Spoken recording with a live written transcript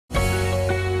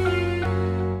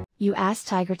You ask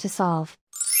Tiger to solve.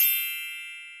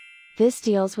 This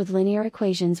deals with linear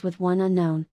equations with one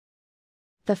unknown.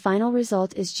 The final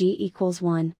result is g equals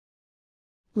 1.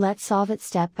 Let's solve it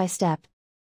step by step.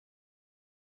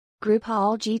 Group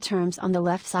all g terms on the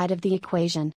left side of the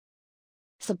equation.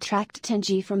 Subtract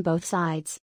 10g from both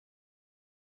sides.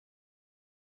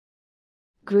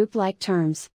 Group like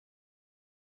terms.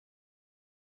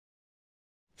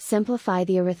 Simplify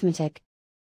the arithmetic.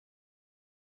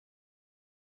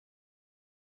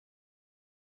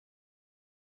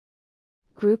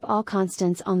 Group all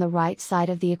constants on the right side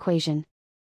of the equation.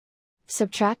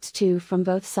 Subtract 2 from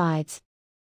both sides.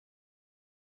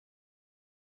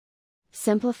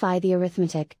 Simplify the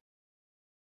arithmetic.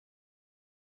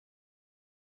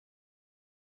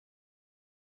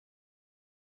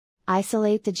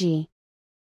 Isolate the g.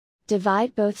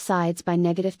 Divide both sides by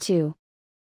 -2.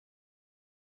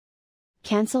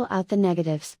 Cancel out the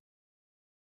negatives.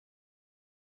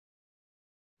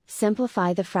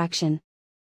 Simplify the fraction.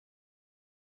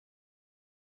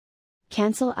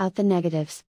 Cancel out the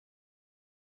negatives.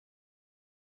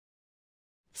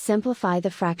 Simplify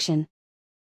the fraction.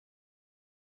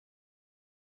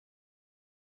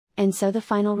 And so the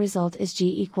final result is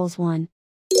g equals 1.